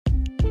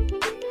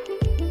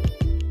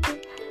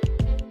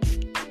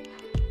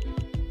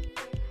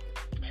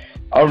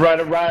all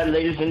right,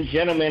 ladies and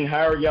gentlemen,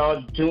 how are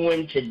y'all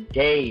doing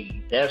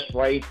today? That's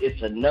right,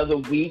 it's another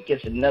week,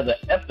 it's another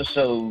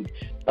episode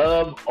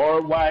of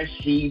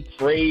RYC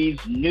Praise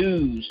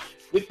News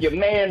with your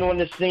man on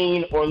the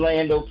scene,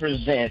 Orlando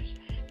Presents.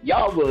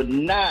 Y'all will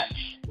not,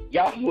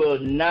 y'all will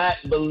not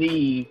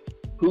believe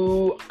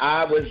who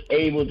I was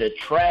able to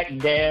track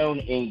down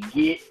and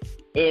get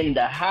in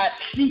the hot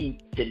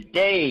seat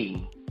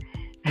today.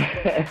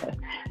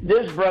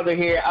 This brother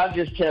here, I'll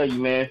just tell you,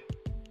 man.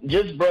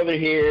 This brother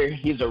here,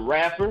 he's a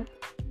rapper,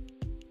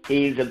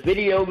 he's a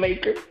video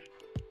maker,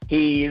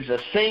 he's a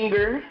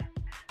singer,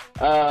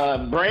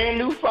 brand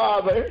new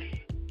father.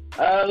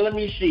 Let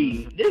me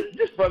see.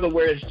 This brother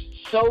wears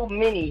so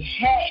many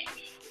hats.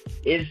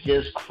 It's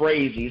just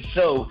crazy.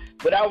 So,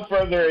 without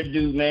further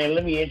ado, man,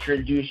 let me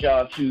introduce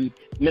y'all to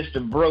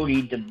Mr.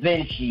 Brody Da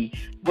Vinci.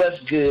 What's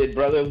good,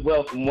 brother?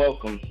 Welcome,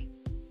 welcome.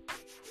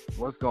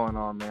 What's going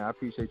on, man? I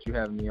appreciate you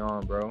having me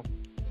on, bro.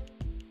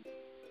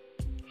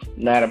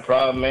 Not a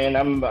problem, man.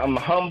 I'm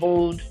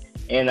humbled,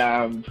 and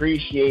I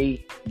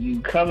appreciate you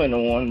coming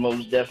on,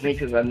 most definitely,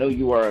 because I know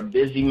you are a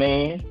busy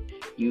man.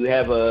 You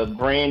have a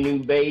brand new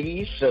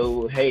baby,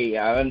 so, hey,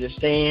 I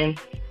understand.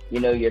 You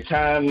know, your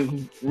time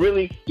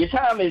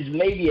is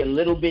maybe a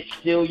little bit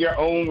still your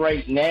own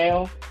right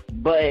now,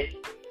 but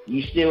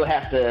you still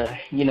have to,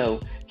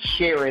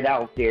 share it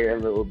out there a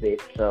little bit.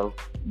 So,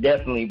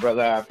 definitely,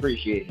 brother, I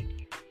appreciate it.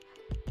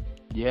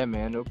 Yeah,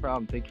 man, no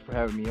problem. Thank you for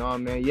having me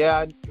on, man.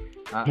 Yeah,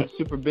 I'm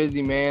super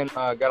busy, man.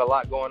 Got a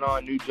lot going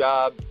on, new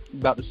job,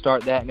 about to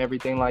start that and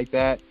everything like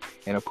that.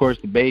 And, of course,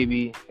 the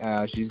baby,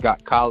 she's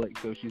got colic,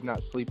 so she's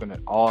not sleeping at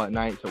all at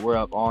night. So we're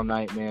up all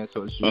night, man.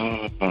 So it's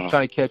just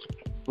trying to catch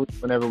sleep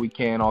whenever we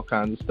can, all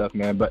kinds of stuff,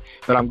 man. But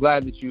I'm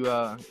glad that you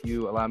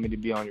allow me to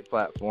be on your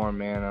platform,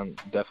 man. I'm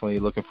definitely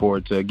looking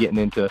forward to getting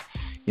into,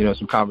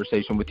 some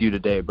conversation with you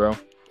today, bro.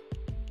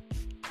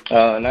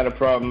 Not a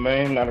problem,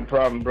 man. Not a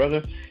problem,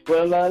 brother.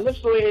 Well, let's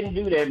go ahead and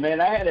do that, man.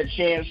 I had a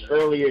chance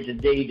earlier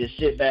today to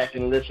sit back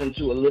and listen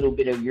to a little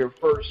bit of your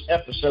first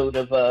episode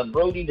of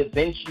Brody Da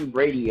Vinci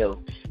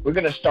Radio. We're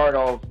going to start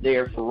off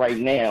there for right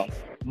now.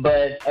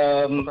 But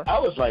I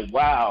was like,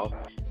 wow.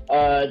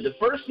 The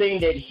first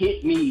thing that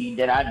hit me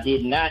that I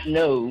did not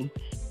know,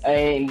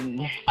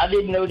 and I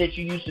didn't know that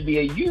you used to be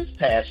a youth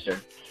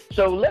pastor.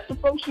 So let the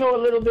folks know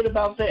a little bit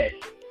about that.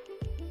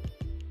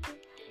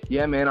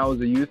 Yeah, man, I was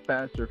a youth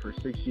pastor for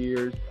 6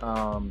 years.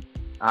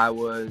 I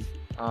worked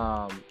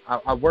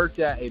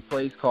at a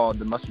place called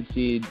the Mustard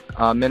Seed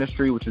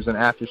Ministry, which is an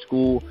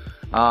after-school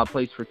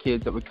place for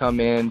kids that would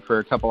come in for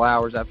a couple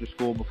hours after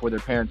school before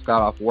their parents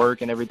got off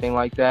work and everything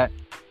like that.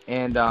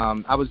 And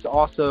I was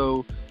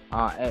also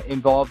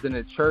involved in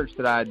a church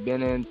that I had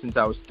been in since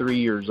I was 3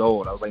 years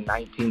old. I was like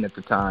 19 at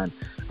the time.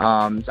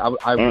 I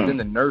was in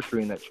the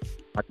nursery in that church.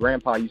 My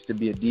grandpa used to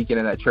be a deacon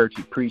in that church.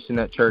 He preached in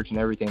that church and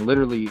everything.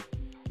 Literally,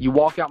 you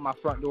walk out my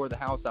front door of the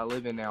house I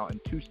live in now, and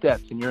 2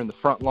 steps, and you're in the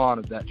front lawn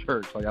of that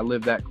church. Like, I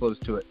live that close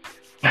to it.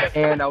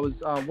 And I was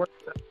working.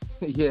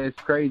 Yeah, it's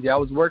crazy. I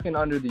was working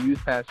under the youth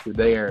pastor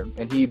there,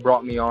 and he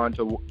brought me on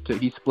to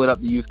he split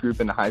up the youth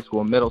group into high school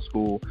and middle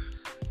school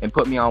and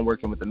put me on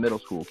working with the middle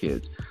school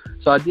kids.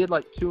 So I did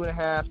like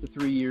 2.5 to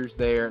 3 years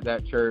there at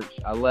that church.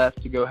 I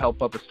left to go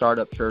help up a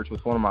startup church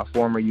with one of my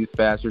former youth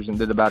pastors and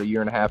did about 1.5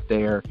 years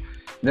there.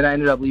 Then I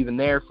ended up leaving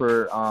there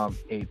for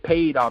a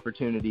paid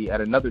opportunity at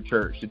another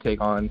church to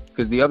take on,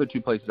 because the other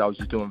 2 places I was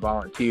just doing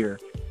volunteer.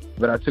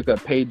 But I took a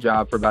paid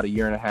job for about 1.5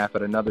 years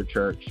at another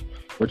church,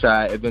 which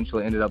I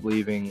eventually ended up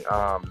leaving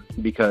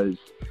because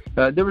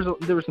there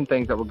were some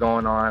things that were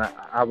going on.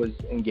 I was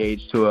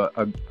engaged to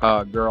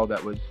a girl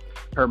that was,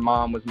 her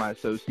mom was my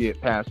associate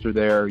pastor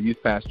there,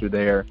 youth pastor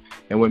there,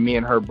 and when me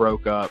and her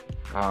broke up,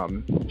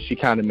 she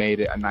kind of made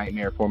it a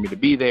nightmare for me to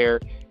be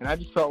there, and I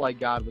just felt like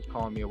God was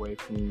calling me away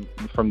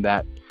from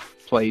that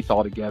place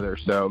altogether.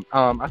 So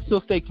I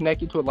still stay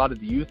connected to a lot of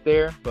the youth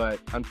there, but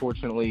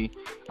unfortunately,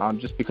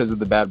 just because of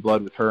the bad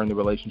blood with her and the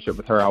relationship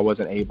with her, I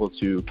wasn't able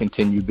to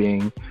continue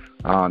being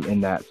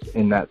in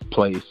that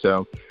place.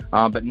 So,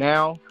 but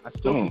now I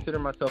still consider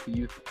myself a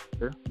youth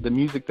pastor. The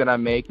music that I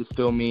make is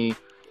still me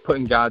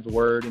putting God's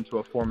word into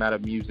a format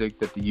of music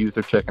that the youth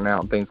are checking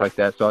out and things like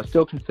that. So I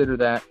still consider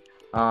that.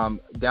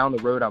 Down the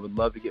road, I would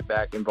love to get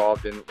back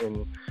involved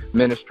in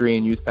ministry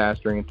and youth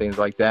pastoring and things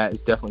like that.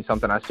 It's definitely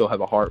something I still have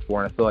a heart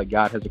for, and I feel like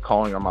God has a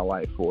calling on my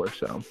life for.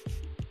 So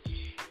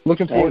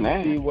looking forward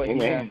to see what He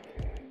has.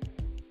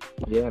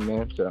 Yeah,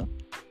 man. So.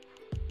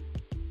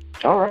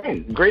 All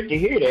right. Great to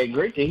hear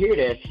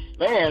that.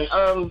 Man,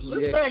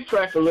 let's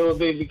backtrack a little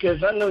bit,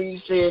 because I know you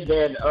said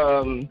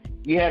that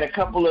you had a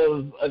couple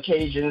of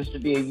occasions to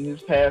be a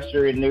youth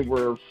pastor and they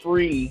were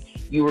free.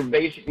 You were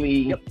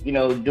basically,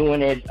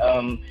 doing it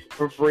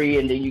for free,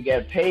 and then you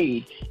got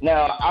paid.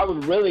 Now, I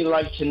would really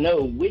like to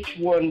know which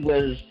one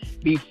was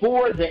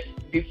before the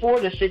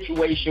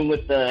situation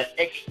with the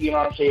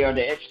ex-fiance or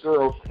the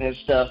ex-girlfriend and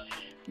stuff.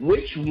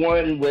 Which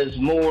one was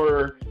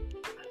more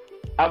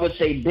I would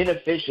say,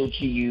 beneficial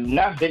to you?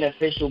 Not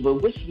beneficial,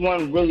 but which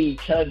one really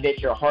tugged at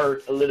your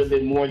heart a little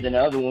bit more than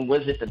the other one?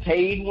 Was it the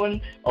paid one,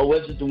 or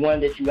was it the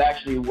one that you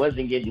actually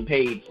wasn't getting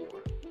paid for?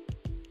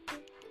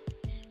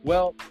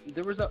 Well,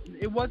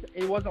 it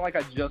wasn't like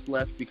I just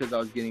left because I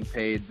was getting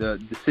paid. The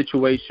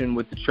situation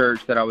with the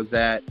church that I was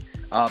at,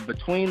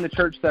 between the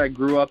church that I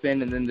grew up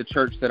in and then the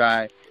church that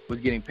I was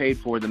getting paid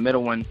for, the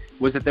middle one,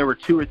 was that there were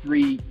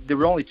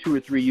only 2 or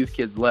 3 youth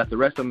kids left. The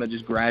rest of them had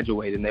just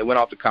graduated and they went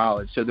off to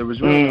college. So there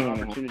was really no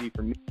opportunity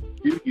for me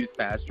to do youth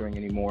pastoring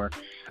anymore.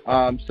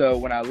 So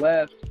when I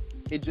left,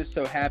 it just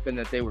so happened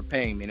that they were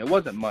paying me, and it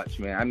wasn't much,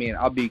 man. I mean,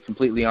 I'll be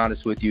completely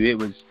honest with you.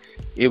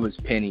 It was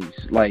pennies.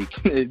 Like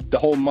the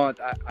whole month,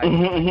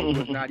 it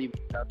was not even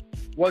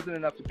wasn't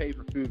enough to pay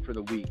for food for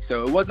the week.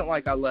 So it wasn't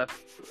like I left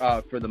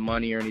for the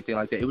money or anything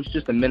like that. It was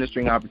just a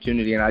ministering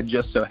opportunity, and I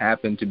just so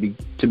happened to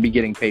be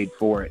getting paid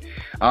for it.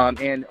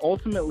 And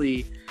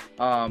ultimately,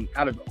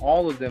 out of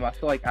all of them, I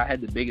feel like I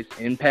had the biggest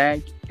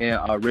impact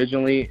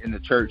originally in the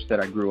church that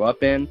I grew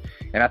up in,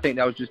 and I think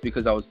that was just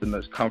because I was the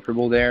most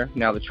comfortable there.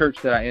 Now, the church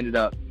that I ended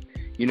up,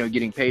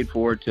 getting paid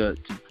for to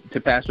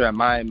pastor at,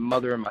 my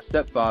mother and my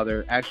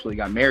stepfather actually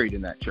got married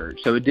in that church.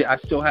 So I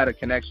still had a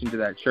connection to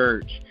that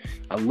church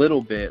a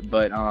little bit,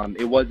 but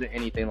it wasn't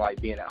anything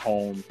like being at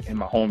home in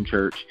my home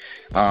church.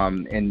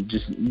 And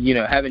just,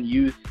 having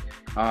youth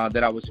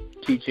that I was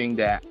teaching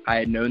that I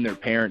had known their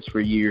parents for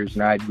years,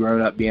 and I had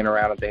grown up being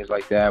around and things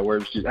like that, where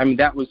it was just,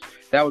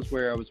 that was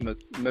where I was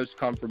most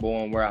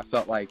comfortable and where I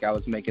felt like I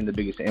was making the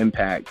biggest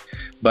impact.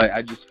 But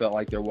I just felt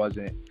like there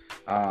wasn't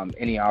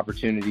any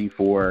opportunity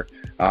for,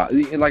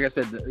 like I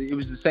said, it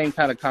was the same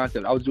kind of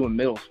concept. I was doing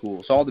middle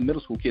school, so all the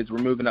middle school kids were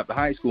moving up to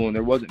high school, and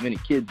there wasn't many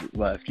kids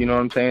left. You know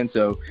what I'm saying?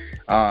 So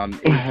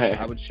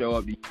I would show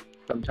up.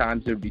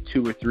 Sometimes there would be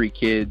 2 or 3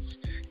 kids,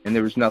 and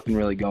there was nothing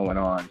really going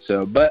on.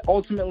 So, but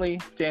ultimately,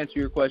 to answer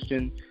your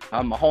question,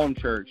 my home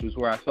church was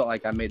where I felt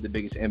like I made the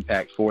biggest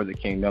impact for the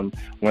kingdom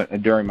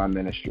during my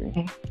ministry.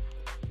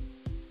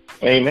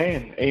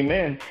 Amen.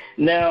 Amen.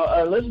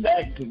 Now, let's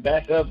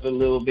back up a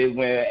little bit.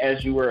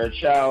 As you were a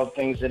child,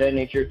 things of that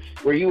nature,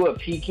 were you a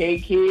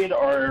PK kid,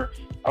 or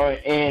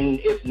and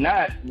if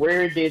not,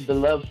 where did the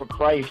love for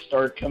Christ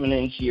start coming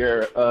into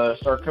your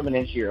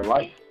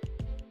life?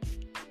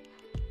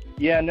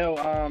 Yeah, no,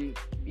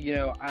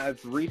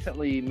 I've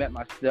recently met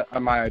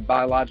my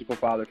biological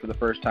father for the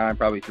first time,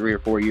 probably 3 or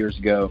 4 years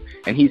ago,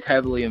 and he's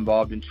heavily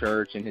involved in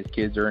church, and his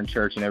kids are in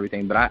church and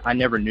everything, but I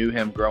never knew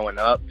him growing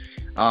up.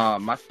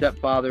 My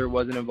stepfather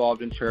wasn't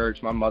involved in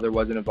church. My mother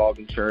wasn't involved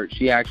in church.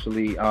 She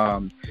actually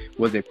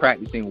was a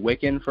practicing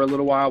Wiccan for a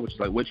little while, which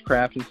is like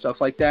witchcraft and stuff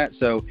like that.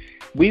 So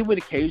we would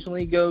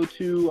occasionally go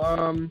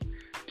to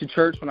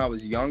church when I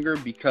was younger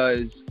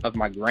because of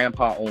my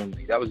grandpa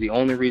only. That was the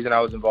only reason I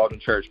was involved in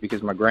church,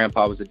 because my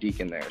grandpa was a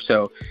deacon there.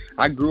 So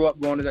I grew up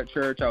going to that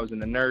church. I was in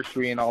the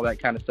nursery and all that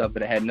kind of stuff,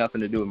 but it had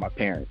nothing to do with my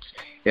parents.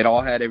 It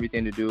all had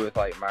everything to do with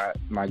like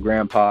my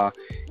grandpa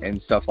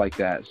and stuff like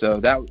that. So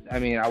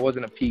I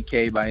wasn't a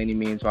PK by any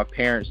means. My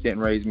parents didn't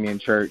raise me in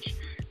church,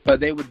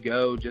 but they would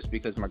go just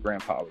because my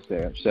grandpa was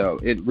there. So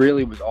it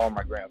really was all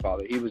my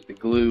grandfather. He was the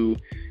glue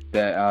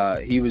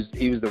that he was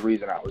the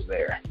reason I was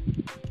there.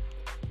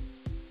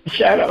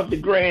 Shout out to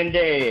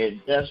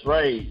Granddad. That's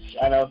right.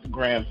 Shout out to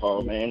Grandpa,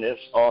 man. That's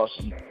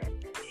awesome.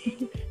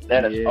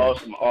 That is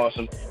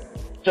awesome.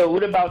 So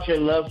what about your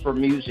love for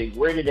music?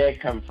 Where did that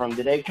come from?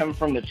 Did that come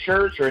from the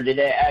church, or did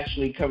that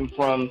actually come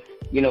from,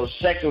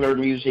 secular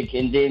music,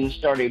 and then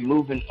started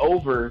moving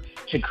over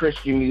to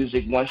Christian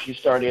music once you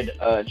started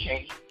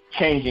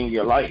changing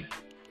your life?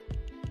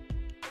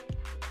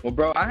 Well,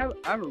 bro, I have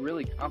a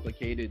really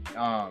complicated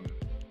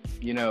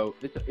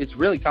it's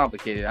really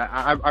complicated.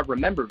 I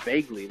remember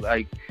vaguely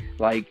like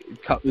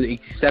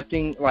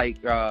accepting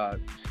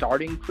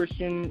starting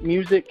Christian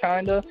music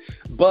kinda,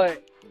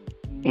 but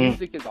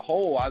music as a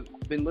whole, I've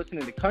been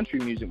listening to country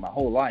music my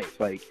whole life.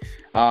 Like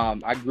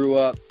I grew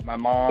up, my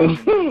mom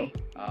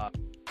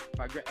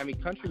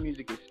country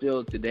music is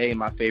still today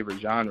my favorite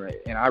genre,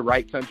 and I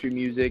write country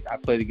music. I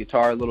play the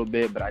guitar a little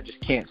bit, but I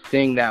just can't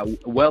sing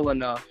that well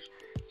enough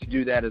to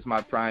do that as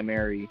my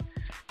primary.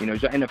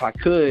 And if I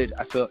could,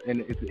 I felt,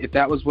 and if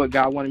that was what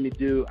God wanted me to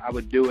do, I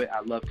would do it.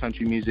 I love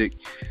country music,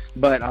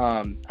 but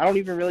I don't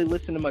even really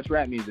listen to much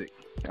rap music.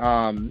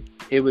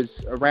 It was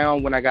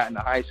around when I got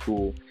into high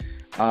school.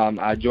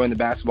 I joined the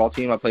basketball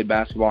team. I played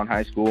basketball in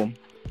high school.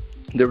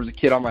 There was a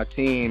kid on my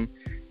team.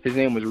 His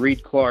name was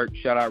Reed Clark.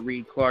 Shout out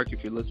Reed Clark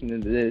if you're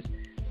listening to this.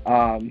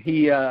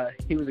 He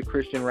was a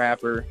Christian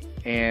rapper,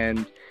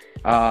 and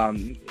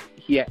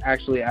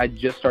I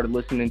just started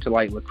listening to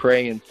like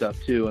Lecrae and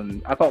stuff too,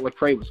 and I thought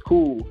Lecrae was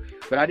cool,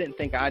 but I didn't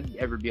think I'd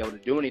ever be able to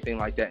do anything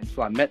like that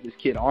until I met this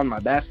kid on my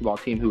basketball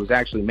team who was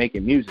actually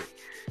making music,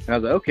 and I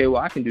was like, okay,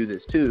 well I can do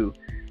this too.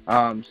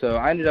 So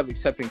I ended up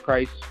accepting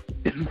Christ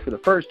for the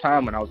first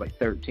time when I was like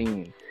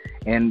 13,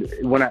 and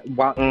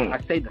I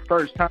say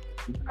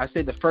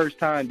the first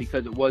time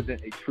because it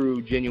wasn't a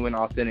true, genuine,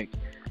 authentic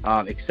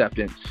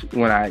acceptance.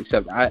 When I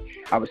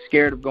was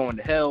scared of going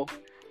to hell.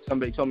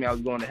 somebody told me I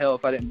was going to hell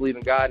if I didn't believe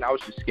in God, and I was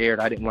just scared.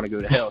 I didn't want to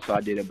go to hell, so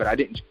I did it, but I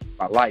didn't change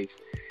my life.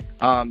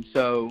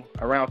 So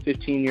around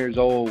 15 years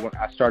old, when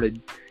I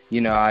started,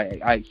 I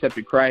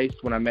accepted Christ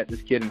when I met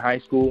this kid in high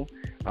school,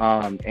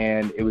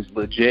 and it was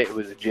legit, it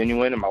was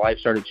genuine, and my life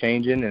started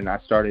changing, and I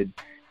started,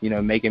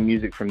 making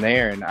music from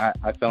there, and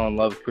I fell in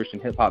love with Christian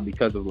hip-hop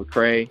because of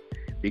Lecrae,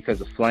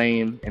 because of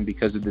Flame, and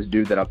because of this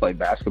dude that I played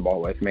basketball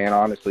with, man.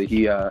 Honestly,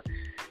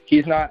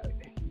 he's not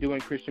doing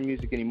Christian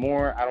music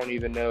anymore. I don't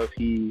even know if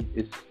he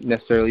is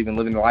necessarily even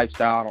living the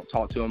lifestyle. I don't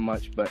talk to him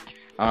much, but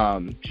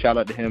shout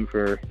out to him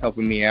for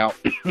helping me out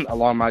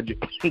along my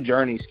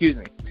journey,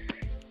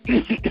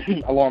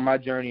 along my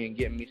journey and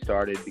getting me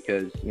started,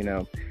 because,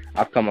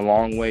 I've come a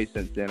long way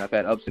since then. I've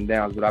had ups and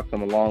downs, but I've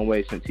come a long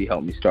way since he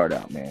helped me start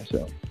out, man.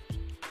 So,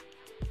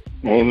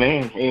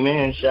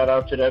 amen. Shout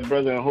out to that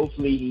brother, and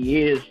hopefully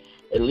he is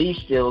at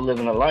least still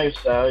living a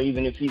lifestyle,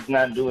 even if he's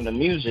not doing the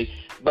music.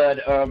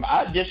 But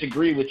I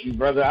disagree with you,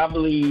 brother. I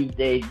believe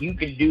that you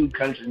could do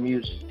country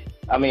music.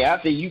 I mean, I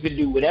think you could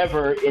do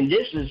whatever, and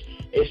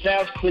it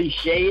sounds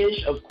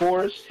cliche-ish, of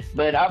course,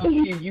 but I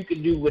believe you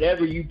can do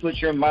whatever you put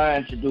your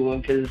mind to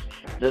doing, because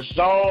the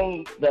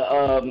song,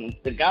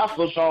 the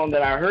gospel song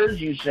that I heard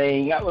you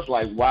sing, I was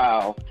like,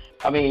 wow.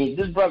 I mean,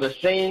 this brother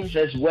sings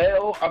as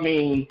well. I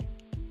mean,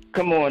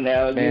 come on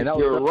now. Man,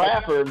 you're a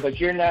rapper,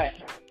 but you're not.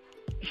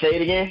 Say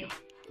it again.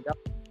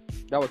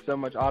 That was so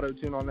much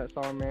auto-tune on that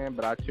song, man,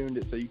 but I tuned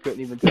it so you couldn't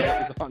even tell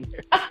it was on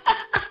there.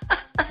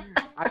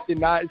 I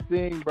cannot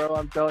sing, bro.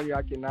 I'm telling you,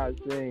 I cannot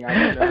sing. I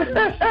don't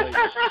know how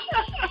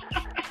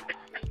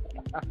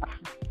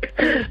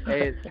to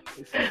make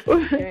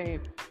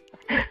it.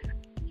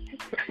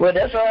 Well,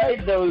 that's all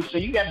right, though. So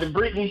you got the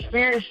Britney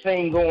Spears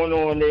thing going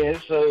on there,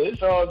 so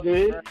it's all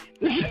good.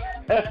 They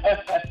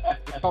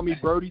call me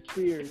Brody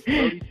Spears.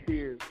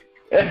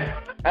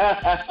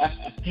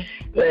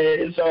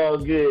 It's all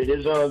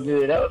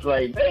good. I was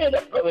like, man,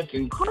 that brother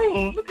can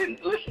cream.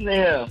 Listen to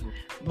him.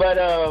 But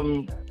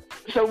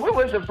so when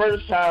was the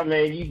first time,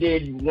 man, you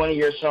did one of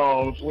your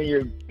songs, one of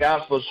your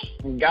gospel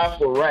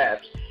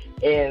raps,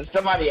 and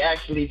somebody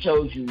actually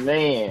told you,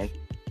 man,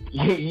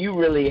 you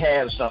really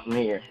have something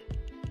here?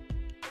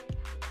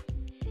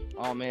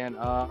 Oh man,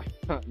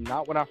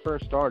 not when I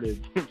first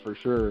started, for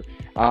sure.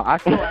 I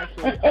still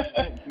actually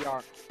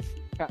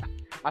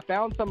I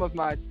found some of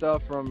my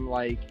stuff from,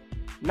 like,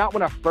 not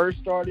when I first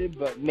started,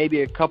 but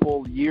maybe a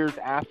couple years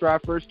after I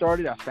first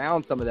started. I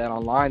found some of that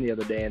online the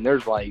other day, and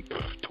there's like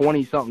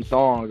 20-something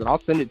songs, and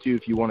I'll send it to you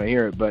if you want to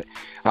hear it. But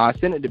I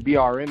sent it to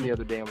BRM the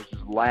other day and was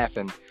just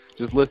laughing,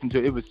 just listening to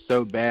it. It was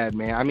so bad,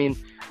 man. I mean,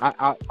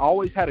 I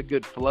always had a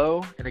good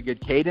flow and a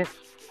good cadence,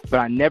 but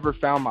I never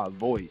found my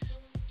voice.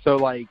 So,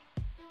 like,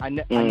 I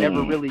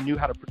never really knew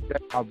how to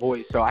protect my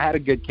voice. So I had a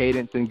good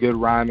cadence and good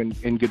rhyme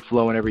and good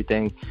flow and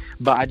everything.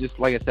 But I just,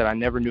 like I said, I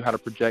never knew how to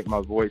project my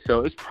voice. So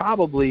it was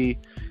probably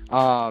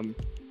not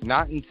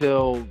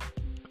until,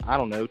 I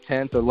don't know,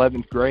 10th or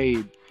 11th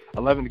grade.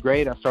 11th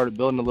grade, I started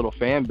building a little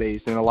fan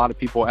base, and a lot of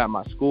people at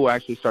my school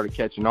actually started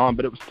catching on.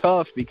 But it was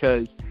tough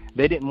because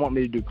they didn't want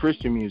me to do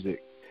Christian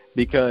music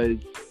because,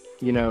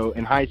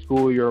 in high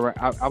school,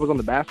 I was on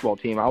the basketball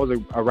team. I was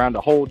around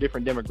a whole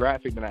different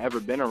demographic than I ever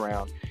been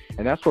around.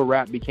 And that's where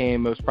rap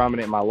became most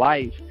prominent in my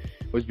life,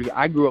 was because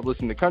I grew up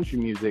listening to country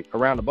music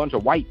around a bunch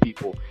of white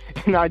people.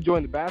 And I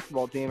joined the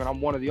basketball team, and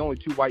I'm one of the only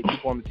 2 white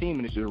people on the team,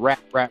 and it's just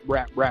rap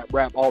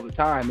all the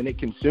time, and it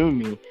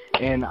consumed me,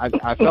 and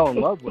I fell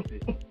in love with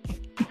it.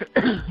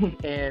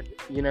 And,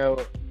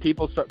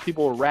 people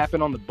were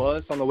rapping on the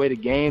bus on the way to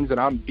games, and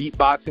I'm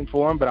beatboxing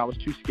for them, but I was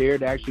too scared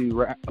to actually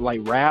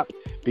rap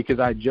because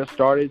I just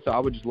started, so I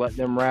would just let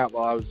them rap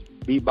while I was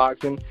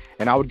beatboxing,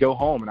 and I would go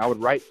home, and I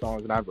would write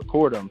songs, and I'd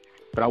record them,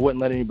 but I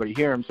wouldn't let anybody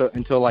hear them. So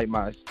until like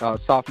my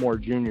sophomore,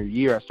 junior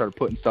year, I started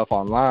putting stuff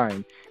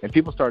online, and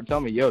people started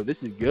telling me, yo, this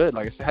is good.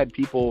 Like, I had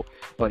people,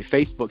 like,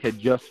 Facebook had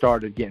just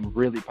started getting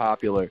really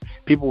popular.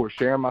 People were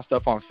sharing my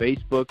stuff on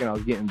Facebook, and I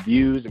was getting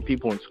views, and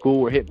people in school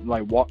were hitting,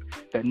 like,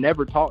 that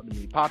never talked to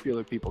me.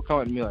 Popular people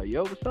coming to me like,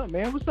 yo, what's up,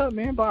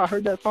 man? But I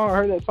heard that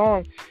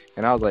song.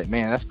 And I was like,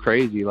 man, that's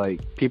crazy.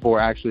 Like, people were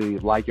actually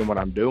liking what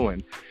I'm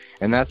doing.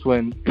 And that's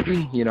when,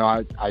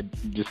 I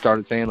just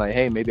started saying, like,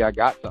 hey, maybe I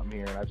got something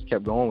here, and I just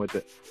kept going with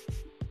it.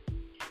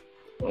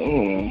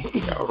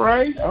 All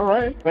right.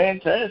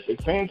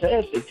 Fantastic.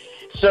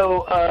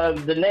 So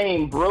the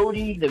name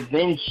Brody Da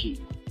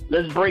Vinci,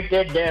 let's break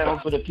that down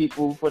for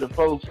the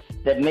folks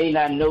that may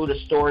not know the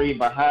story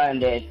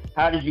behind that.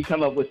 How did you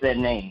come up with that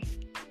name?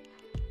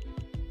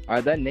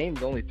 That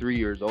name's only 3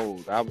 years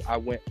old.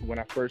 When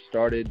I first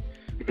started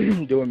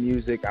doing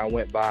music, I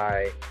went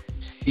by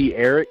C.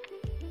 Eric,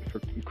 for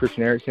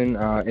Christian Erickson,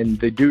 and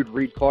the dude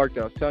Reed Clark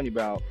that I was telling you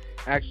about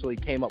actually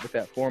came up with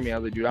that for me. I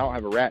was like, dude, I don't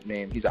have a rap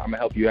name. He's like, I'm gonna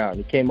help you out,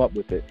 and he came up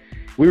with it.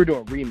 We were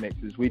doing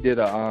remixes. We did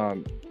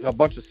a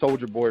bunch of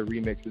Soulja Boy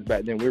remixes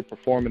back then. We were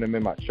performing them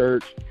in my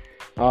church.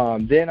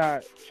 Then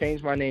I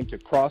changed my name to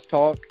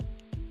Crosstalk,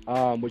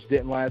 which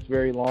didn't last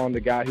very long.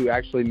 The guy who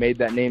actually made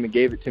that name and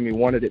gave it to me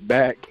wanted it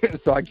back,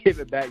 so I gave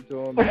it back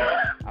to him.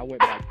 I went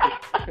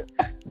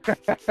back.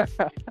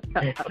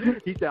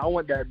 He said, I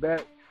want that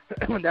back.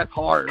 That's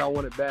hard. I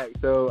want it back.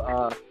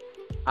 So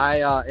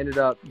I ended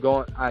up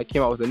going. I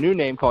came out with a new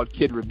name called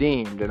Kid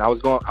Redeemed, and I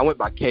went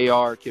by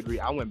KR Kid.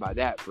 I went by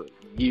that for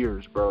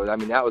years, bro. I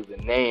mean, that was the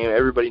name.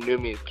 Everybody knew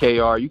me as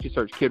KR. You can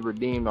search Kid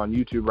Redeemed on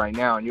YouTube right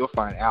now, and you'll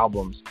find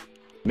albums,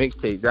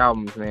 mixtapes,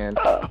 albums, man.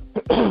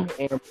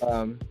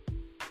 And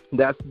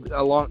that's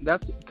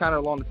kind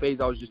of along the phase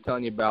I was just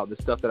telling you about, the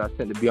stuff that I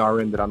sent to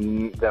BRM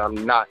that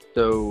I'm not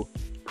so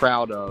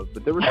proud of.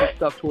 But there was some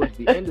stuff towards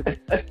the end of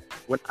it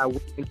when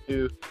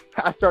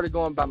I started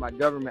going by my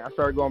government. I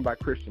started going by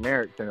Christian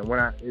Eriksen, and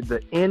at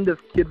the end of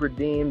Kid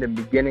Redeemed and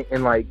beginning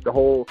and like the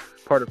whole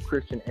part of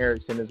Christian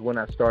Eriksen is when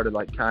I started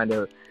like kind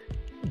of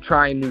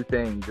trying new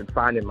things and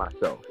finding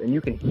myself. And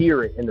you can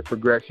hear it in the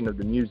progression of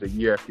the music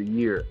year after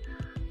year.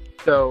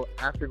 So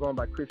after going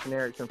by Christian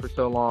Eriksen for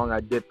so long, I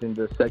dipped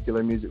into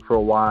secular music for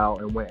a while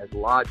and went as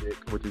Logic,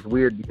 which is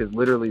weird because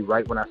literally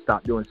right when I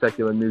stopped doing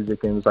secular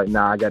music and was like,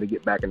 nah, I got to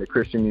get back into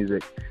Christian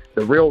music,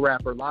 the real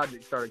rapper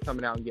Logic started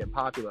coming out and getting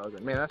popular. I was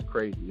like, man, that's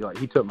crazy. Like,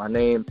 he took my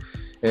name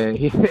and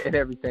and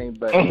everything.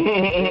 But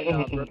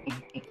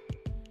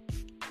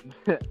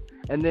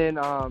and then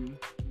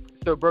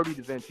so Brody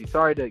Da Vinci.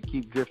 Sorry to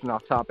keep drifting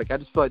off topic. I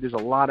just feel like there's a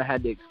lot I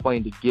had to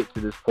explain to get to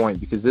this point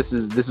because this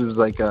was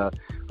like a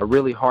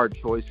really hard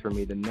choice for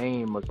me. The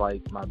name was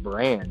like my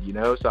brand, you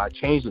know? So I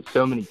changed it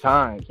so many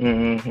times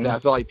that I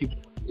feel like people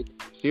take it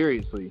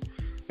seriously.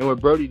 And with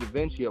Brody Da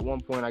Vinci, at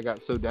one point I got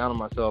so down on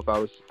myself.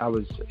 I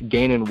was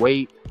gaining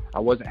weight.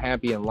 I wasn't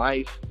happy in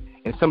life.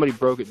 And somebody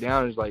broke it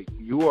down and was like,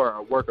 you are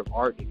a work of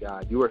art to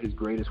God. You are his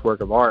greatest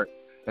work of art.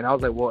 And I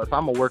was like, well, if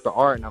I'm a work of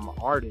art and I'm an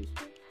artist,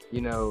 you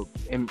know,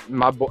 and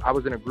I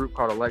was in a group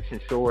called Election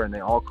Shore, and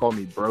they all called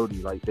me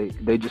Brody. Like,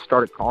 they just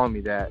started calling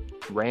me that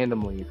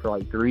randomly for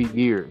like 3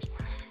 years.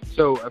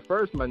 So at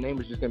first, my name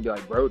was just going to be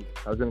like Brody.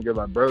 I was going to go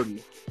by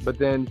Brody. But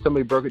then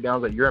somebody broke it down. I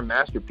was like, you're a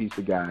masterpiece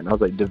of guy. And I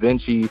was like, Da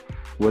Vinci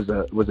was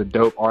a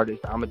dope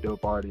artist. I'm a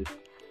dope artist.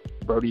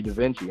 Brody Da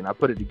Vinci. And I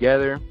put it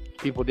together.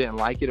 People didn't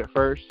like it at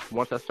first.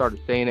 Once I started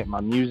saying it,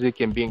 my music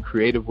and being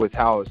creative with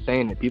how I was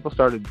saying it, people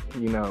started,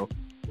 you know,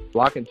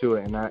 flocking to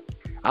it. And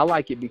I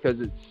like it because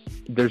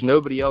there's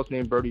nobody else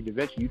named Brody Da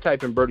Vinci. You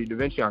type in Brody Da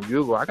Vinci on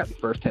Google, I got the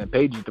first 10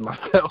 pages to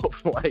myself.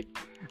 Like,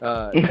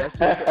 that's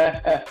just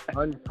an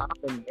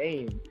uncommon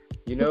name.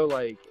 You know,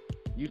 like,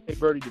 you say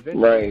Brody Da Vinci,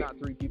 right. There's not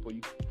 3 people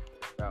you talk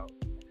about.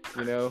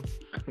 You know,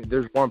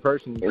 there's one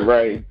person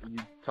right. You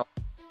talk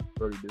about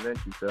Brody Da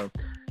Vinci. So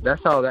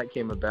that's how that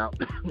came about.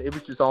 It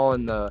was just all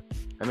it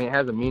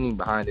has a meaning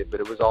behind it, but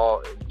it was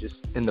all just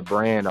in the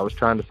brand. I was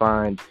trying to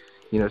find,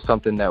 you know,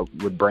 something that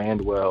would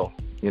brand well,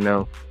 you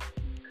know.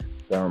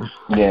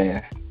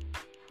 Yeah.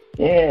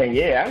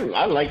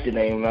 I like the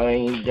name. I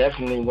mean,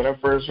 definitely when I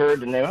first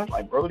heard the name, I was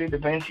like, Brody Da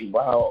Vinci.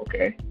 Wow,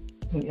 okay.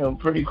 You know,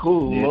 pretty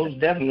cool. Yeah. Most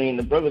definitely. And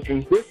the brother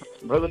can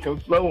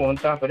flow on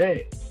top of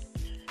that.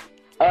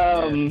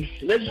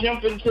 Let's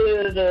jump into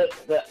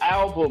the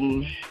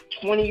album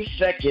 20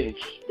 Seconds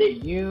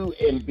that you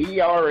and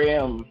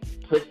BRM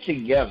put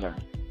together.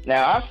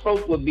 Now, I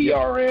spoke with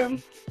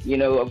BRM, you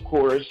know, of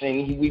course,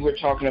 and we were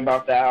talking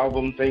about the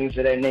album, things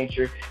of that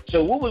nature.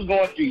 So what was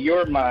going through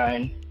your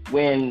mind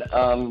when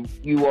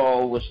you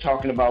all was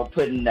talking about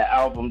putting the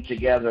album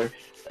together?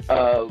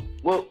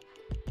 What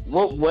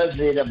was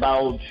it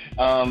about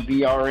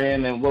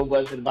BRM, and what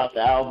was it about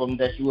the album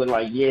that you were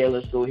like, yeah,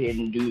 let's go ahead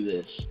and do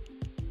this?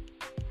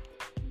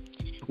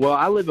 Well,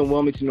 I live in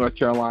Wilmington, North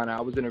Carolina.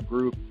 I was in a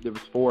group. There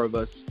was 4 of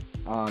us.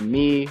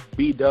 Me,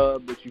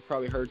 B-Dub, which you've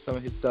probably heard some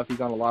of his stuff.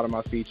 He's on a lot of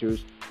my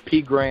features.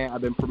 P. Grant,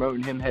 I've been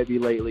promoting him heavy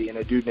lately, and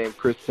a dude named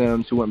Chris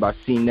Sims, who went by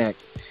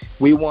C-Next.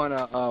 We won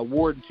an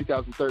award in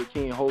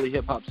 2013, Holy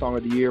Hip Hop Song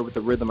of the Year with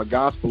the Rhythm of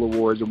Gospel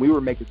Awards, and we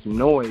were making some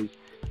noise.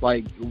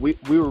 Like, we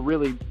were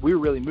really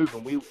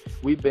moving.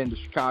 We've been to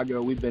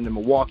Chicago, we've been to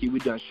Milwaukee,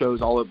 we've done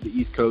shows all over the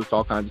East Coast,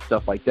 all kinds of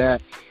stuff like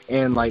that.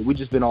 And like, we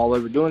just been all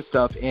over doing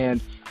stuff. And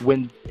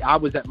when I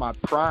was at my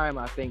prime,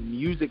 I think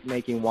music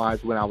making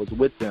wise, when I was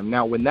with them.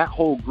 Now, when that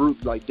whole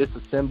group like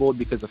disassembled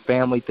because of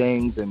family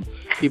things and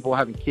people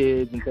having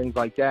kids and things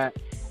like that,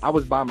 I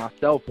was by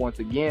myself once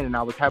again, and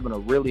I was having a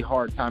really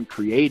hard time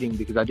creating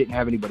because I didn't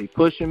have anybody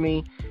pushing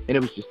me, and it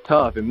was just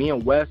tough. And me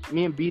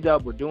and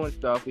B-Dub were doing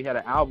stuff. We had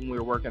an album we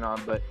were working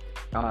on, but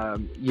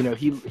you know,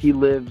 he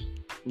lives,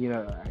 you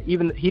know,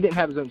 even he didn't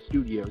have his own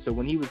studio, so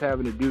when he was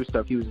having to do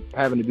stuff, he was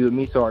having to do with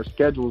me. So our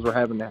schedules were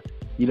having to,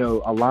 you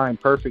know, align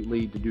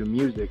perfectly to do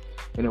music,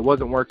 and it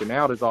wasn't working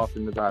out as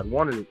often as I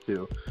wanted it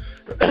to.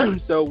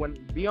 So when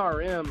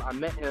BRM, I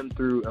met him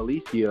through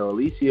Alicio.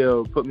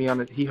 Alicio put me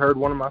on he heard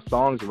one of my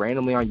songs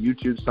randomly on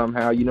YouTube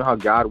somehow. You know how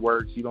God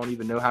works. You don't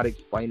even know how to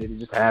explain it. It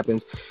just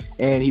happens.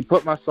 And he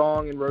put my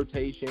song in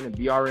rotation, and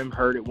BRM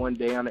heard it one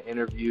day on an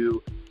interview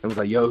and was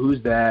like, yo,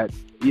 who's that?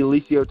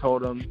 Alicio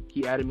told him.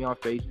 He added me on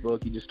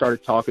Facebook. He just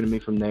started talking to me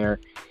from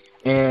there.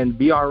 And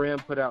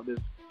BRM put out this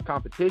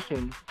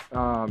competition.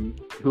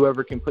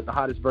 Whoever can put the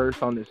hottest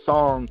verse on this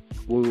song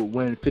will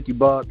win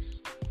 $50.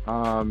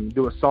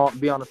 Do a song,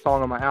 be on a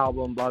song on my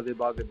album, blah, blah,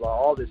 blah, blah,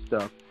 all this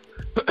stuff.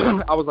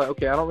 I was like,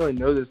 okay, I don't really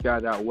know this guy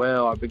that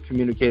well. I've been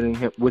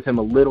communicating with him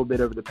a little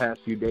bit over the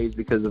past few days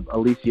because of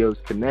Alicio's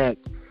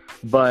Connect,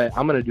 but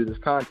I'm going to do this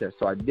contest.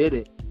 So I did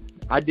it.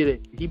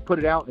 He put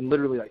it out in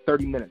literally like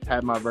 30 minutes,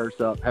 had my verse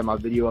up, had my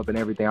video up and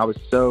everything. I was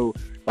so,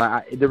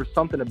 like, there was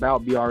something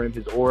about BRM,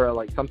 his aura,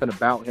 like something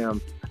about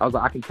him. I was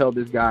like, I can tell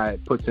this guy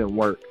puts in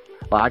work.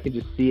 Like, I can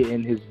just see it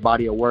in his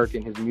body of work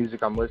and his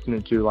music I'm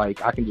listening to.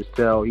 Like, I can just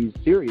tell he's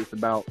serious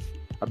about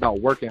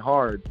working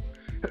hard.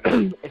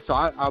 So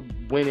I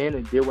went in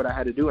and did what I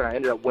had to do, and I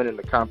ended up winning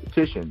the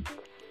competition.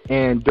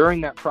 And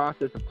during that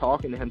process of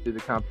talking to him through the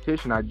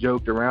competition, I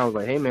joked around. I was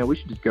like, hey, man, we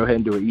should just go ahead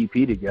and do an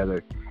EP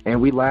together. And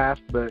we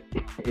laughed, but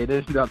it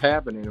ended up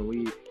happening. And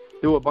we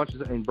do a bunch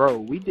of – and, bro,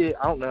 we did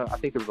 – I don't know. I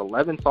think there was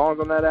 11 songs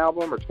on that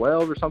album or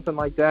 12 or something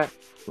like that.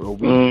 It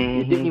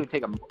didn't even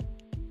take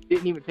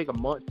a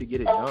month to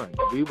get it done.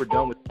 We were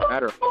done within a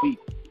matter of a week.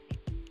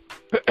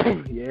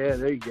 Yeah,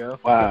 there you go.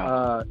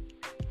 Wow.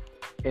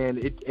 And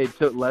it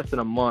took less than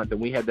a month, and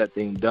we had that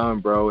thing done,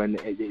 bro. And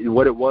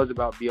what it was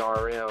about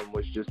BRM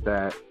was just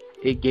that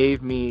it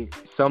gave me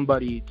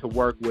somebody to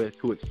work with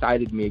who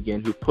excited me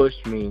again, who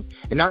pushed me.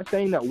 And not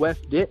saying that Wes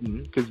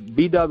didn't, because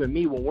B-Dub and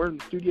me, when we're in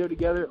the studio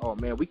together, oh,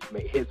 man, we can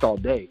make hits all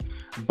day.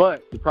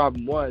 But the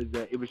problem was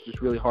that it was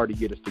just really hard to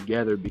get us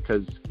together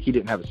because he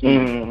didn't have a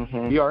studio.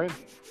 BRM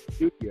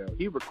studio.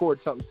 He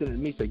recorded something, sent it to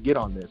me, said, get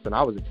on this. And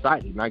I was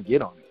excited, and I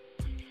get on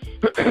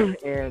it.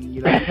 And,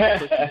 you know, we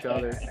pushed each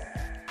other.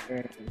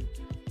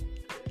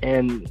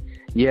 And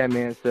yeah,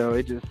 man, so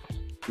it just,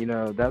 you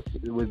know, that's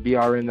with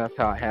BRM, that's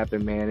how it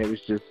happened, man. It was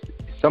just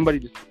somebody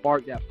just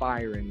sparked that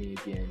fire in me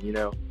again, you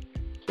know.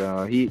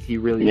 So he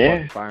really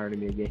sparked the fire in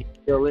me again.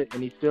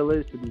 He still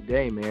is to this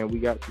day, man. We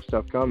got some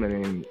stuff coming,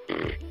 and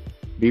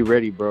be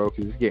ready, bro,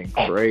 because it's getting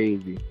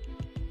crazy.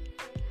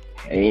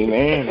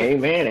 Amen.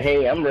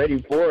 Hey, I'm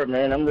ready for it,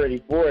 man. I'm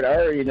ready for it. I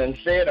already done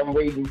said I'm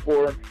waiting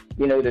for,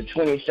 you know, the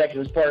 20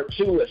 Seconds Part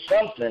 2 or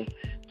something.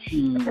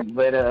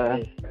 But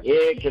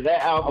yeah, because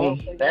that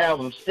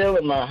album's still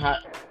in my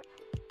hot.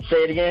 Say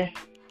it again.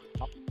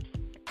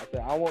 I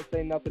said I won't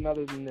say nothing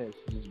other than this.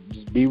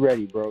 Just be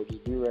ready, bro.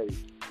 Just be ready.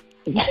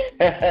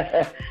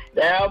 The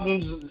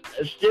album's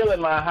still in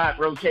my hot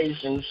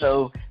rotation,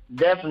 so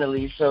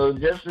definitely. So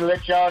just to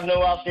let y'all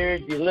know out there,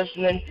 if you're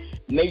listening,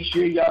 make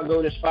sure y'all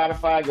go to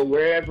Spotify, go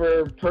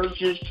wherever,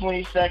 purchase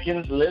 20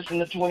 Seconds, listen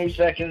to 20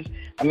 Seconds.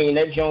 I mean,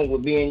 that joint will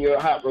be in your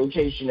hot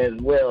rotation as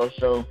well,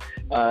 so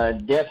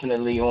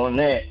definitely on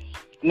that.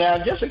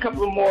 Now, just a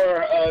couple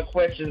more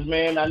questions,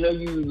 man. I know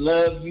you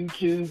love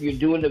YouTube. You're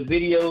doing the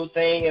video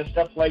thing and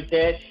stuff like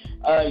that.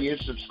 Your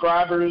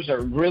subscribers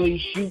are really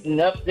shooting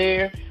up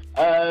there.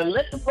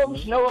 Let the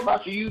folks know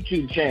about your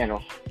YouTube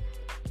channel.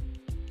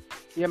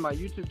 Yeah, my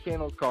YouTube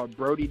channel is called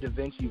Brody Da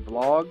Vinci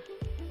Vlogs.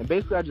 And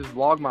basically, I just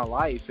vlog my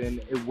life. And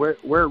where it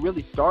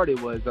really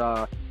started was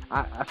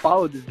I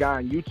followed this guy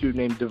on YouTube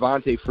named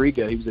Devontae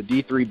Friga. He was a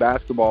D3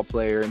 basketball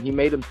player, and he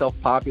made himself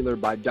popular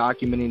by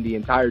documenting the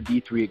entire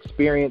D3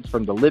 experience,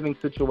 from the living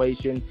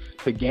situation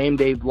to game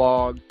day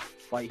vlogs.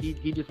 Like,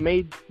 he just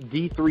made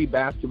D3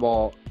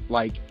 basketball,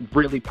 like,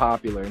 really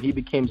popular, and he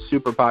became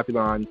super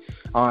popular on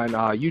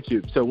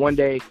YouTube. So one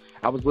day,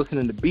 I was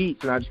listening to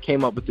beats, and I just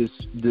came up with this.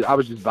 I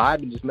was just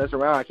vibing, just messing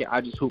around.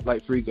 I just hoop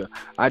like Friga.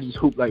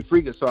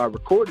 So I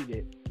recorded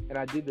it, and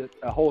I did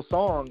a whole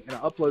song, and I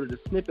uploaded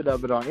a snippet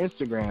of it on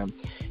Instagram,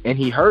 and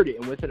he heard it,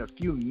 and within a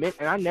few minutes,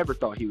 and I never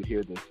thought he would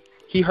hear this.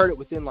 He heard it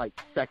within, like,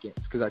 seconds,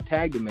 because I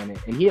tagged him in it,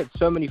 and he had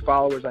so many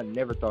followers, I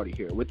never thought he'd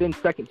hear it. Within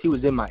seconds, he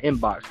was in my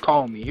inbox,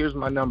 call me, here's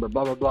my number,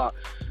 blah, blah, blah.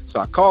 So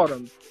I called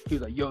him. He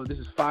was like, yo, this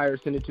is fire,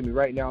 send it to me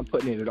right now. I'm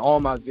putting it in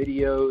all my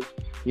videos,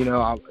 you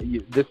know,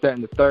 this, that,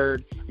 and the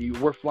third.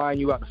 We're flying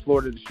you out to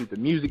Florida to shoot the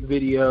music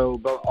video,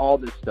 all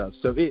this stuff.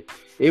 So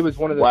it was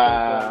one of those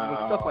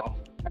stuff like that.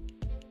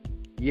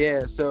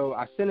 Yeah, so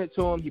I sent it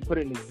to him. He put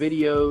it in his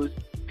videos.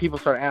 People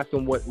started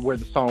asking where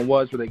the song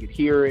was, where they could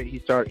hear it. He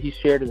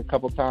shared it a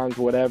couple times,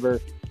 whatever.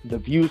 The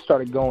views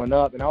started going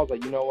up, and I was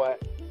like, you know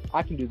what?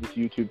 I can do this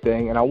YouTube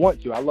thing, and I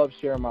want to. I love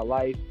sharing my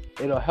life.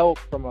 It'll help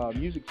from a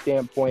music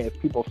standpoint if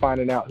people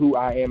finding out who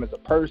I am as a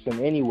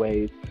person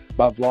anyways,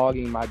 by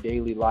vlogging my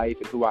daily life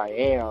and who I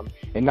am,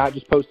 and not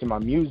just posting my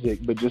music,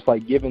 but just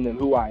like giving them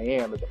who I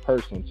am as a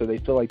person, so they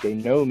feel like they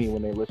know me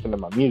when they listen to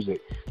my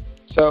music.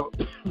 So,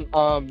 you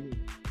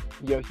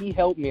know, he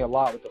helped me a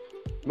lot with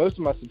most of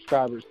my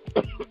subscribers,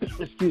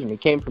 excuse me,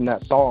 came from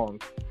that song.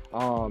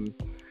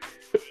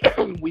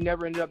 We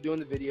never ended up doing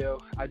the video.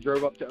 I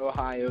drove up to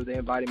Ohio. They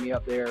invited me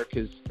up there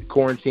because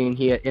quarantine.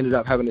 He ended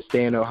up having to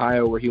stay in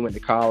Ohio where he went to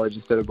college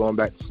instead of going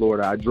back to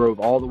Florida. I drove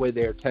all the way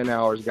there, 10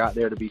 hours, got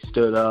there to be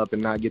stood up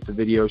and not get the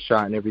video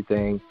shot and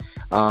everything.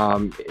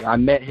 I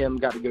met him,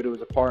 got to go to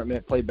his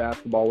apartment, play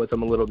basketball with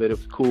him a little bit. It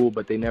was cool,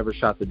 but they never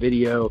shot the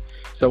video.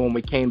 So when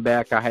we came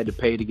back, I had to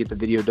pay to get the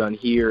video done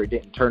here. It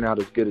didn't turn out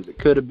as good as it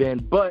could have been,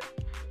 but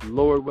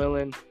Lord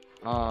willing,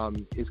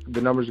 the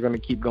numbers are going to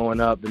keep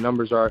going up. The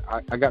numbers are,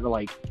 I got to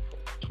like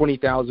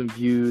 20,000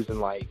 views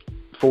in like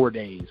 4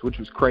 days, which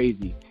was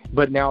crazy.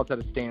 But now it's at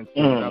a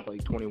standstill, up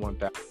like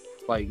 21,000,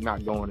 like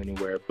not going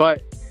anywhere.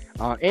 But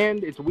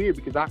And it's weird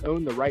because I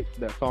own the rights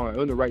to that song. I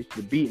own the rights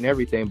to the beat and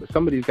everything, but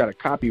somebody's got a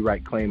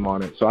copyright claim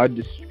on it. So I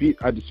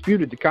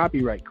disputed the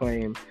copyright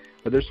claim,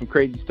 but there's some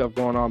crazy stuff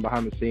going on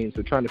behind the scenes,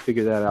 so trying to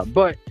figure that out.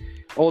 But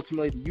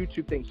ultimately, the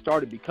YouTube thing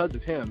started because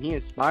of him. He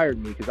inspired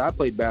me because I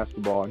played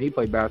basketball and he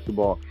played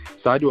basketball.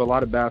 So I do a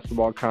lot of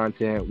basketball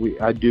content.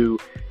 I do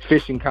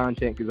fishing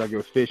content because I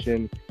go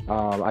fishing.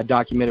 I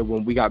documented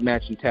when we got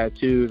matching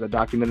tattoos. I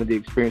documented the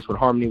experience when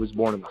Harmony was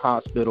born in the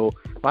hospital.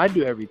 I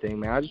do everything,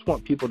 man. I just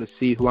want people to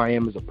see who I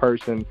am as a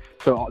person,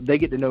 so they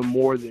get to know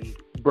more than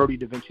Brody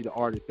Da Vinci the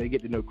artist. They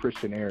get to know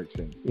Christian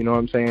Eriksen. You know what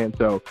I'm saying?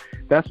 So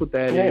that's what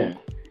that is.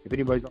 If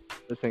anybody's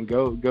listening,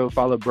 go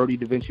follow Brody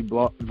Da Vinci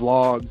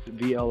Vlogs,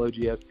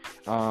 VLOGS,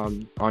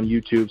 on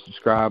YouTube.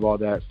 Subscribe, all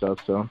that stuff.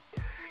 So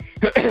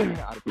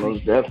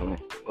most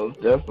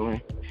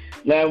definitely.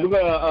 Now we're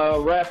gonna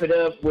wrap it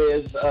up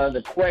with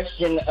the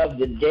question of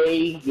the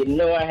day. You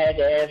know, I had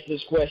to ask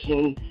this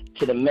question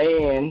to the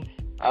man.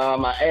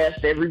 I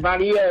asked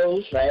everybody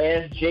else. I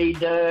asked J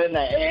Dunn.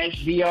 I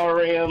asked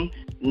VRM.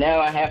 Now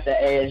I have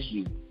to ask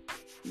you.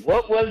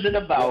 What was it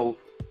about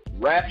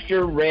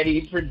Rapture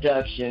Ready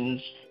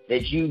Productions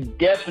that you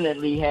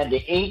definitely had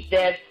to ink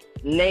that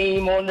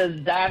name on the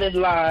dotted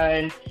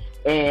line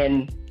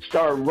and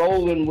start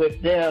rolling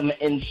with them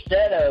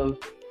instead of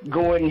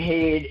going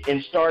ahead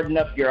and starting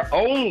up your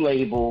own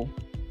label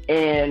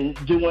and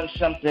doing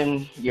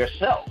something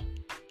yourself?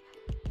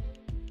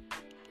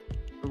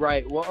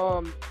 Right.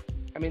 Well,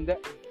 I mean,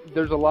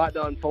 there's a lot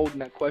to unfold in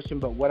that question,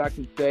 but what I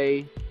can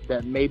say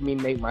that made me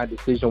make my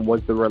decision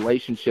was the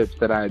relationships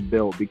that I had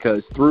built,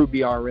 because through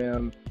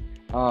BRM,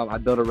 I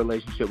built a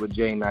relationship with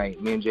Jay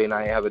Knight. Me and Jay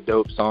Knight have a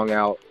dope song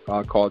out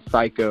called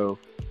Psycho,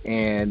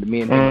 and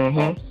me and him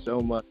have talked so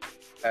much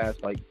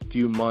past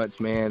few months,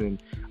 man,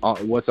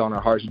 and what's on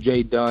our hearts.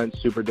 Jay Dunn,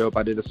 super dope.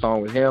 I did a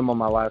song with him on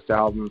my last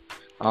album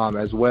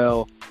as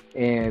well.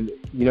 And,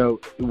 you know,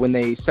 when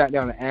they sat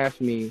down and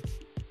asked me,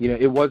 you know,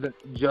 it wasn't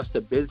just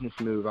a business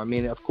move. I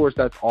mean, of course,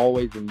 that's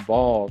always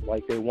involved.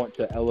 Like, they want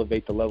to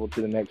elevate the level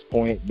to the next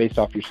point based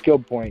off your skill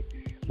point.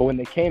 But when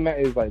they came at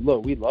it, was like,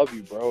 look, we love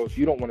you, bro. If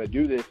you don't want to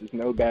do this, it's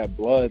no bad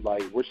blood.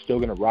 Like, we're still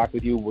going to rock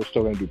with you. We're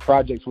still going to do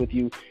projects with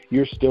you.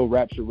 You're still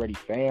Rapture Ready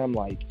fam.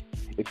 Like,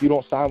 if you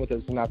don't sign with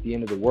us, it's not the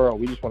end of the world.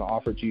 We just want to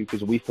offer it to you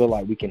because we feel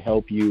like we can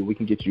help you. We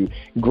can get you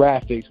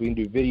graphics. We can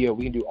do video.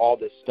 We can do all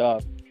this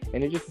stuff.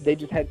 And they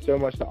just had so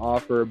much to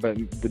offer, but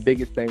the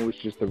biggest thing was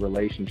just the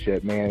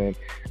relationship, man.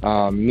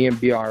 And me and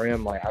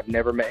BRM, like, I've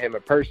never met him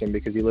in person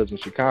because he lives in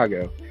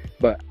Chicago,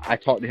 but I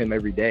talk to him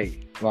every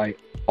day,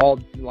 throughout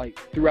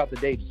the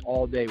day, just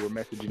all day we're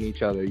messaging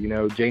each other. You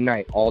know, Jay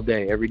Knight all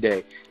day, every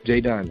day,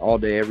 Jay Dunn all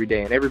day, every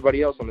day, and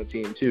everybody else on the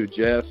team too,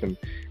 Jeff and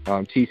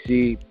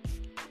TC.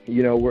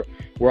 You know,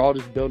 we're all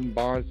just building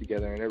bonds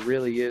together, and it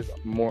really is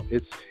more.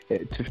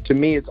 To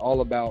me, it's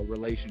all about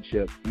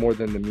relationship more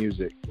than the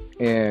music.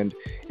 And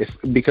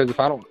because if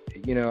I don't,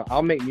 you know,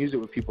 I'll make music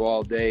with people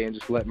all day and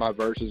just let my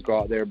verses go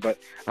out there. But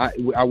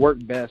I work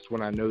best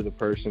when I know the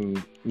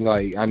person,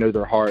 like I know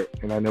their heart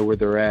and I know where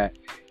they're at.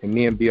 And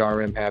me and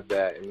BRM have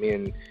that, and me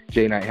and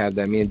Jay Knight have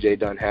that, me and Jay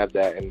Dunn have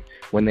that. And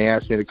when they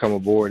asked me to come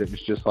aboard, it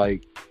was just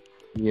like,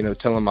 you know,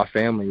 telling my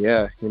family,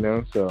 yeah, you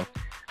know. So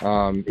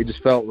it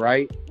just felt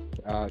right.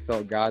 I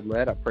felt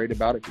God-led. I prayed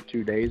about it for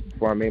 2 days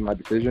before I made my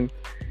decision,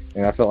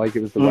 and I felt like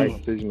it was the right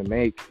decision to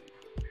make.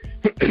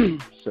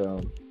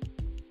 So,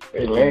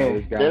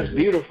 man, that's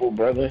beautiful,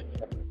 brother.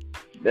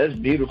 That's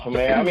beautiful,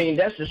 man. I mean,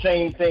 that's the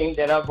same thing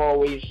that I've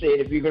always said.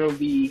 If you're going to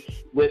be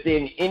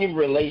within any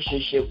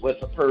relationship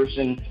with a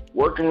person,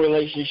 working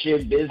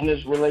relationship,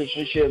 business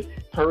relationship,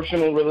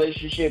 personal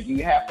relationship,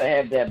 you have to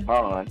have that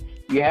bond.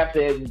 You have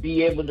to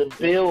be able to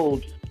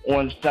build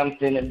on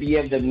something and be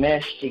able to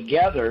mesh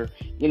together,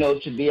 you know,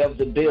 to be able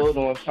to build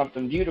on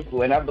something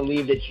beautiful. And I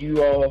believe that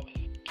you all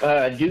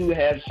do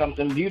have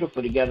something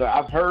beautiful together.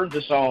 I've heard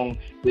the song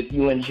with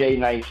you and Jay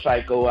Knight,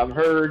 Psycho. I've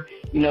heard,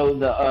 you know,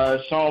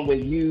 the song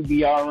with you,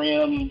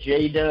 BRM,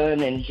 Jay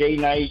Dunn, and Jay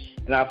Knight,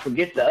 and I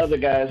forget the other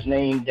guy's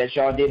name that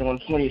y'all did on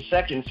 20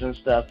 Seconds and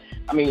stuff.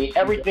 I mean,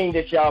 everything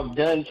that y'all have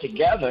done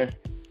together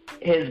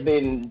has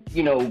been,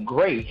 you know,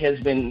 great, has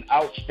been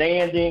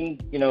outstanding.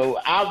 You know,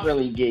 I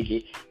really dig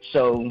it.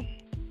 So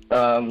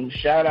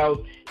shout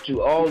out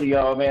to all of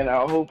y'all, man.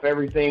 I hope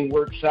everything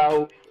works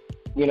out,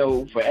 you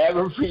know,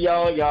 forever for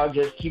y'all. Y'all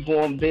just keep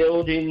on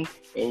building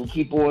and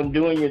keep on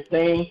doing your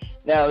thing.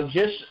 Now,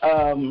 just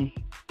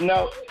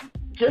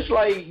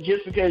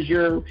because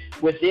you're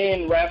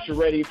within Rapture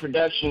Ready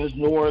Productions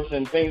North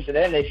and things of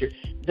that nature,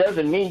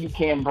 doesn't mean you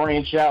can't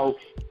branch out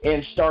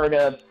and start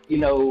up, you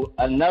know,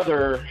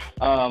 another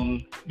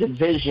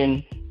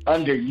division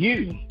under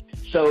you.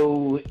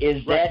 So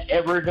is that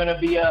ever going to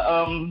be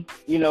a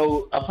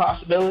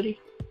possibility?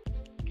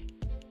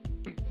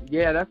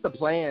 Yeah, that's the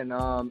plan.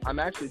 I'm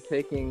actually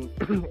taking,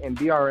 and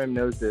BRM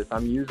knows this,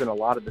 I'm using a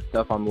lot of the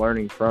stuff I'm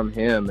learning from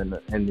him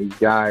and these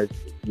guys,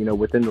 you know,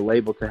 within the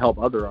label to help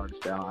other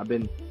artists out. I've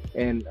been,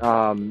 and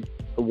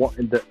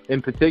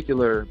in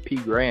particular, P.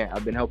 Grant,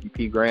 I've been helping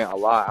P. Grant a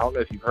lot. I don't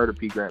know if you've heard of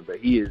P. Grant, but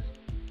he is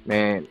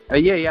Man,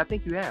 yeah, I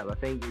think you have. I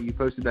think you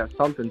posted that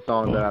Something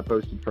song that I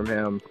posted from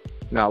him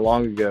not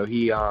long ago.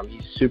 He's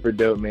super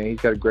dope, man.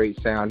 He's got a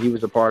great sound. He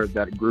was a part of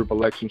that group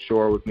Election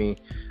Shore with me.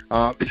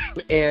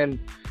 And,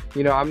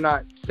 you know, I'm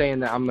not saying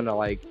that I'm going to,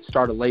 like,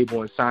 start a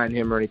label and sign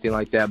him or anything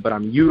like that, but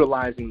I'm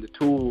utilizing the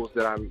tools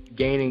that I'm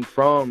gaining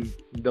from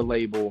the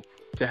label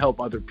to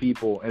help other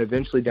people. And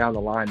eventually down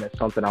the line, that's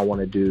something I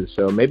want to do.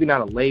 So maybe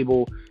not a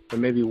label, but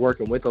maybe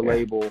working with a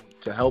label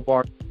to help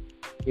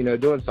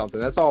doing something.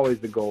 That's always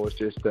the goal, is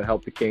just to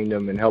help the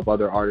kingdom and help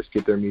other artists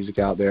get their music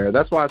out there.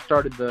 That's why I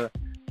started the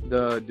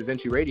Da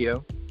Vinci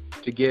Radio,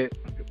 to get,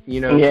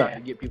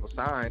 to get people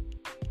signed.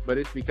 But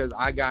it's because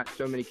I got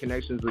so many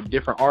connections with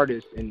different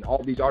artists, and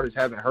all these artists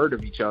haven't heard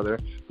of each other.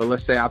 But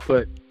let's say I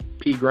put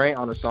P. Grant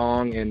on a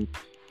song, and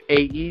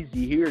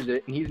A-Easy hears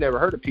it, and he's never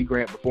heard of P.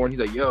 Grant before, and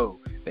he's like, yo,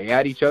 they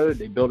add each other,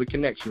 they build a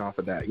connection off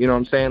of that. You know what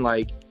I'm saying?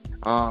 Like,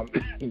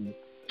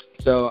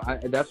 so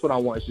that's what I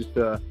want, is just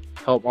to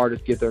help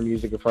artists get their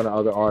music in front of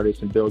other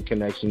artists and build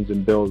connections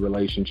and build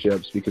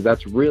relationships, because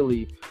that's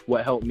really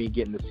what helped me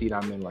get in the seat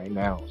I'm in right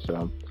now.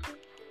 So,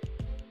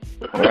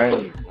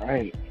 right.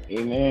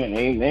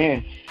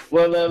 Amen.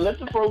 Well, let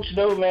the folks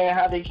know, man,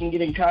 how they can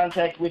get in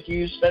contact with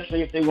you,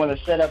 especially if they want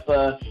to set up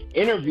an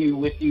interview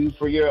with you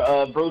for your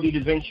Brody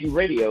Da Vinci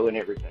Radio and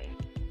everything.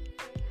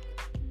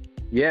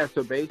 Yeah,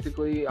 so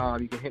basically,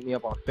 you can hit me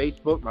up on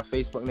Facebook. My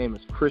Facebook name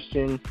is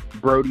Christian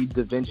Brody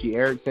Da Vinci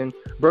Erickson.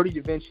 Brody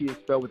Da Vinci is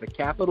spelled with a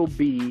capital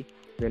B,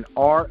 then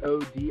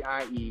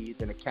R-O-D-I-E,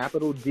 then a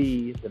capital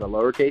D, then a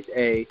lowercase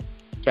a,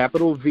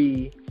 capital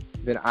V,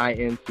 then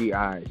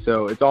I-N-C-I.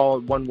 So it's all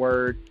one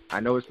word. I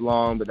know it's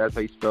long, but that's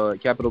how you spell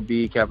it. Capital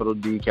B, capital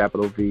D,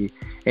 capital V.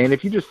 And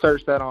if you just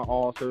search that on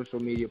all social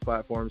media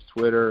platforms,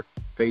 Twitter,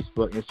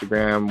 Facebook,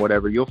 Instagram,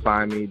 whatever, you'll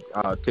find me,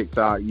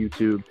 TikTok,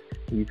 YouTube.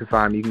 You can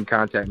find me. You can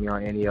contact me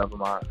on any of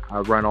them. I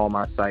run all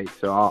my sites,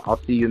 so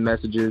I'll see your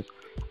messages.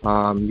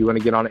 You want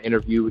to get on an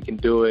interview, we can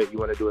do it. You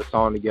want to do a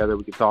song together,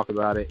 we can talk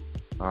about it.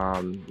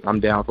 I'm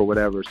down for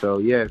whatever. So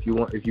yeah, if you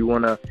want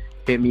to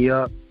hit me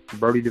up,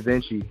 Brody Da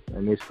Vinci.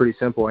 And it's pretty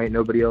simple. Ain't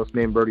nobody else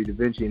named Brody Da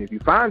Vinci. And if you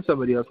find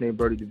somebody else named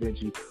Brody Da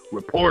Vinci,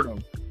 report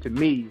them to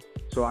me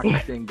so I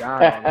can send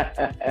God on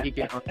it. He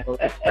can unload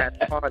this fast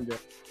Honda.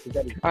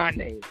 That is my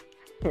name.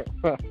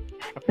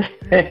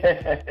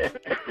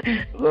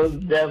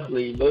 Most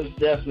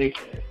definitely.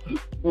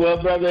 Well,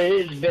 brother,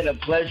 it's been a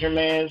pleasure,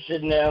 man,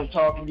 sitting down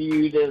talking to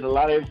you. There's a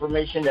lot of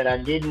information that I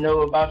didn't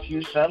know about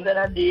you, some that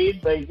I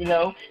did, but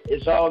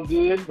it's all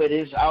good. But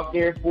it's out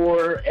there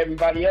for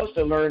everybody else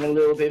to learn a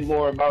little bit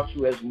more about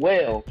you as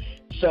well.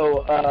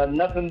 So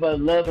nothing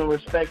but love and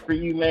respect for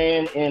you,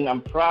 man, and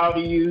I'm proud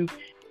of you.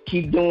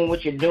 Keep doing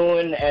what you're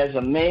doing as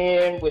a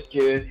man with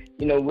your,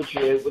 with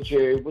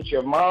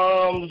your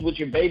moms, with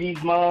your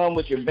baby's mom,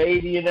 with your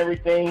baby and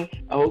everything.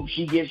 I hope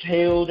she gets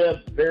healed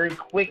up very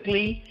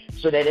quickly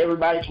so that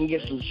everybody can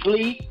get some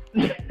sleep.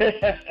 Yes.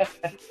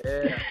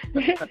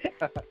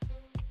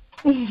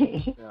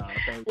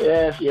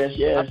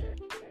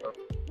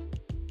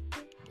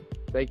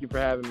 Thank you for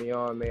having me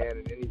on, man.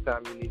 And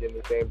anytime you need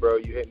anything, bro,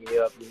 you hit me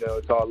up.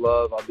 It's all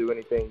love. I'll do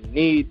anything you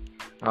need.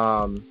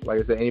 Like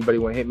I said, anybody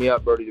want to hit me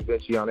up, Brody Da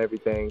Vinci on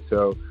everything.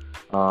 So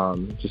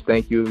just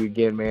thank you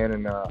again, man.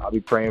 And I'll be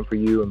praying for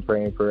you and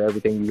praying for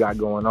everything you got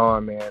going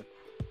on, man.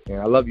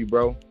 And I love you,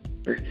 bro.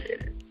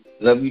 Appreciate it.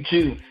 Love you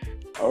too.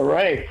 All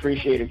right.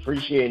 Appreciate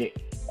it.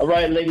 All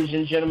right, ladies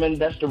and gentlemen,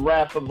 that's the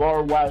wrap of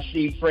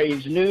RYC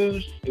Praise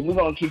News. And we're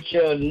going to keep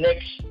you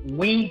next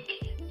week.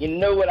 You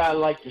know what I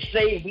like to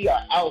say. We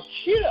are out.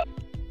 Shit up.